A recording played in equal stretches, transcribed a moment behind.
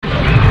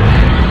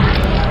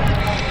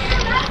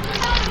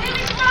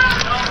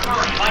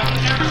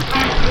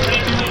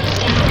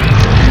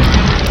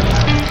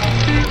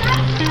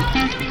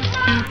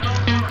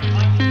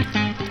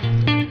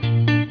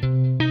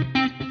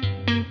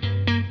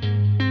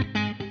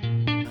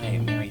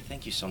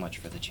you so much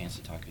for the chance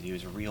to talk with you.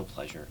 It was a real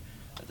pleasure.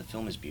 The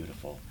film is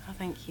beautiful. Oh,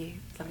 thank you.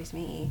 It's lovely to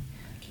meet you.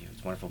 Thank you.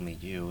 It's wonderful to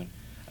meet you. And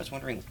I was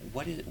wondering,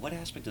 what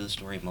aspect of the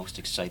story most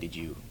excited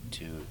you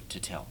to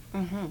tell?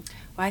 Well,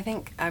 I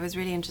think I was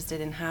really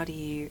interested in how do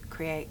you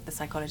create the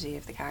psychology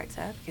of the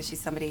character, because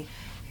she's somebody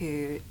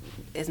who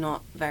is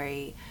not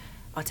very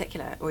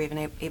articulate or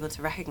even able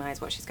to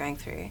recognize what she's going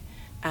through.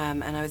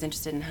 And I was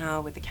interested in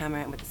how, with the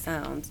camera and with the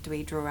sound, do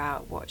we draw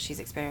out what she's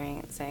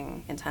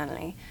experiencing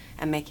internally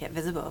and make it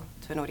visible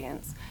to an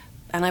audience.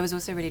 And I was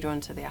also really drawn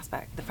to the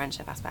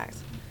friendship aspect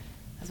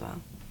as well.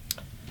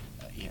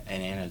 Yeah,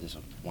 and Anna does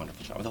a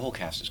wonderful job. The whole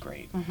cast is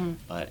great,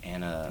 but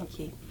Anna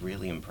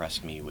really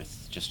impressed me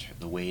with just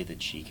the way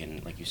that she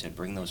can, like you said,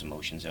 bring those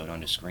emotions out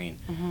onto screen.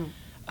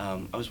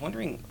 I was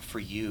wondering, for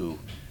you,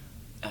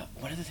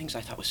 one of the things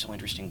I thought was so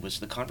interesting was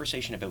the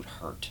conversation about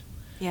hurt.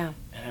 Yeah.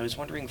 And I was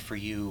wondering, for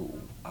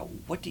you,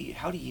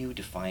 how do you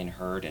define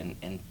hurt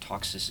and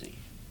toxicity?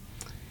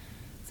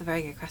 It's a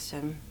very good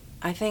question.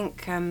 I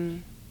think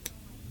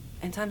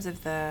in terms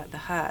of the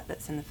hurt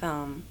that's in the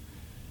film,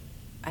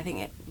 I think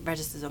it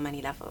registers on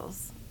many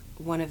levels.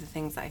 One of the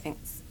things that I think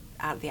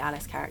the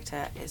Alice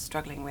character is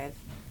struggling with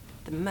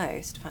the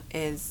most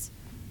is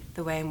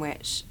the way in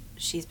which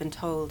she's been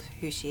told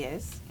who she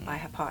is by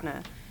her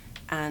partner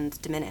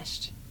and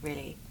diminished,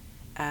 really,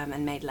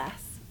 and made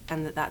less,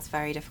 and that's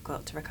very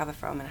difficult to recover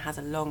from, and it has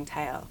a long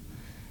tail,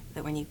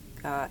 that when you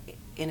are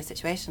in a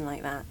situation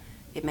like that,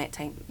 it may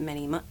take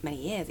many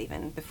years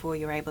even before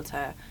you're able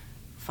to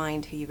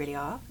find who you really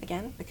are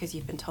again, because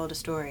you've been told a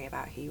story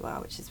about who you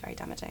are, which is very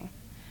damaging.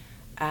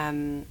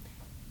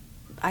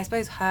 I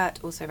suppose hurt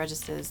also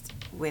registers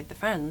with the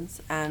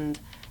friends and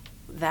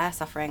their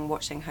suffering,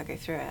 watching her go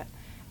through it,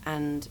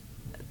 and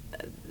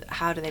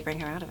how do they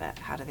bring her out of it?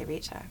 How do they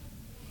reach her?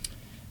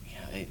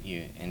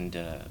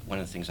 Yeah, one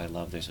of the things I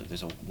love,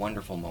 there's a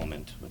wonderful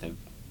moment, without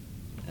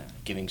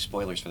giving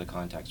spoilers for the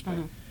context, but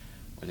where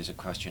there's a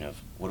question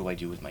of, what do I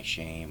do with my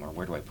shame, or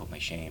where do I put my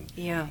shame?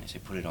 Yeah. And I say,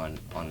 put it on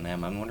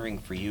them. I'm wondering,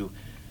 for you,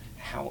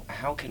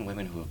 how can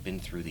women who have been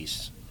through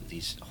these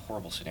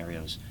horrible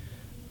scenarios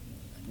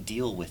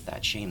deal with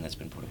that shame that's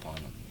been put upon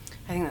them?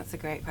 I think that's a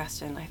great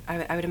question.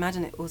 I would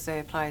imagine it also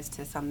applies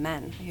to some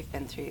men who've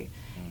been through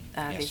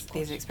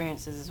these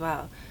experiences as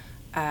well.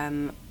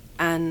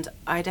 And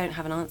I don't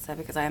have an answer,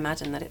 because I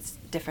imagine that it's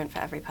different for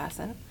every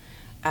person.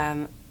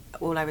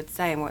 All I would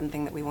say, and one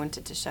thing that we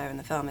wanted to show in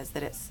the film, is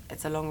that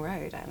it's a long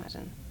road, I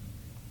imagine.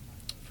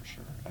 For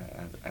sure,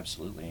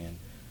 absolutely.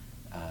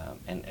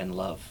 And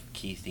love,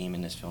 key theme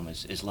in this film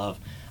is love.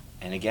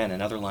 And again,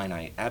 another line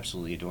I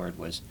absolutely adored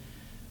was,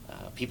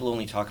 people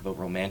only talk about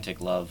romantic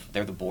love,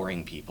 they're the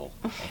boring people.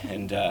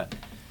 And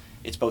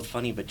it's both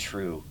funny but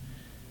true.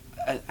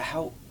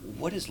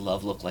 What does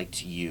love look like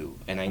to you?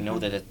 And I know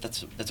that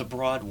that's a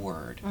broad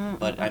word,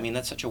 but I mean,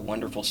 that's such a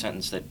wonderful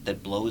sentence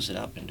that blows it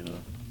up into a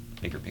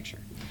bigger picture.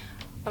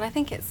 Well, I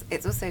think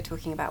it's also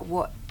talking about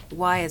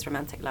why is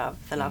romantic love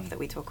the love that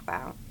we talk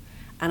about.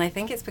 And I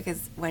think it's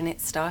because when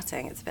it's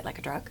starting, it's a bit like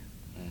a drug,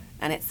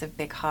 and it's a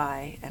big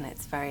high, and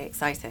it's very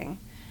exciting.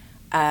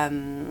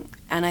 And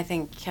I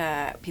think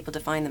people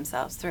define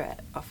themselves through it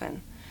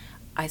often.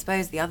 I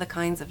suppose the other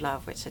kinds of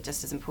love, which are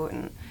just as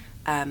important,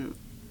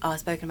 are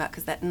spoken about,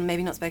 because they're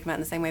maybe not spoken about in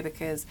the same way,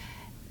 because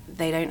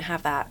they don't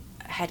have that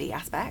heady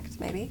aspect,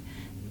 maybe.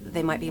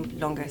 They might be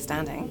longer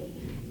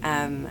standing,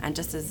 and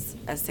just as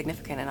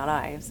significant in our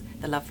lives.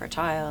 The love for a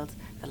child,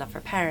 the love for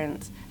a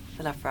parent,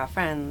 the love for our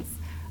friends,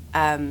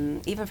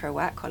 even for a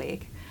work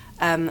colleague.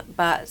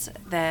 But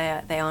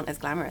they aren't as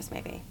glamorous,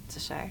 maybe, to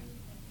show.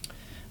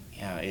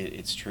 Yeah,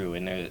 it's true,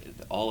 and they're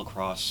all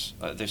across.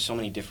 There's so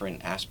many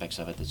different aspects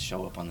of it that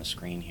show up on the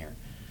screen here.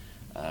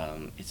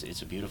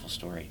 It's a beautiful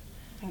story.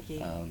 Thank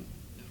you.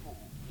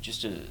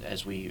 Just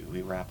as we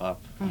wrap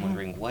up, I'm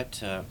wondering,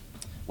 what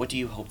do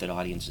you hope that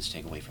audiences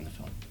take away from the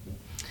film?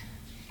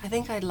 I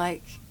think I'd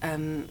like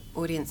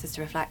audiences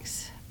to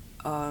reflect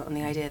on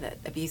the idea that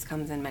abuse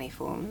comes in many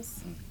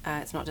forms.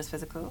 It's not just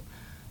physical,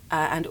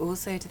 and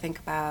also to think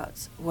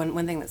about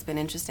one thing that's been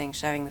interesting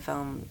showing the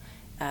film.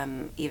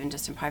 Even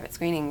just in private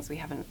screenings, we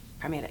haven't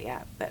premiered it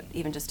yet, but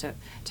even just to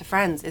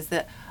friends, is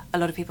that a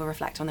lot of people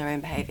reflect on their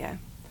own behaviour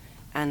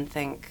and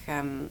think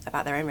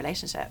about their own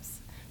relationships.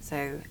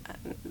 So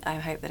I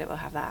hope that it will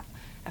have that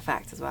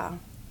effect as well.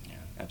 Yeah,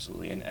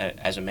 absolutely. And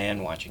as a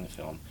man watching the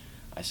film,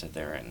 I sit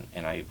there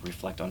and I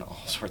reflect on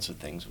all sorts of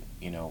things.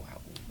 You know, how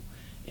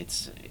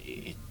it's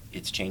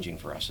changing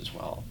for us as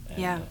well.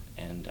 And,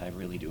 and I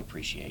really do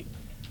appreciate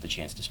the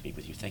chance to speak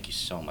with you. Thank you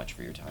so much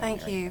for your time.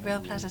 Thank you.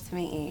 Real pleasure to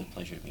meet you.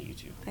 Pleasure to meet you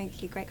too.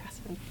 Thank you. Great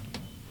question.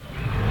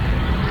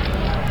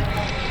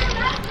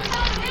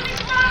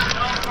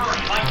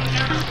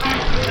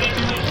 Like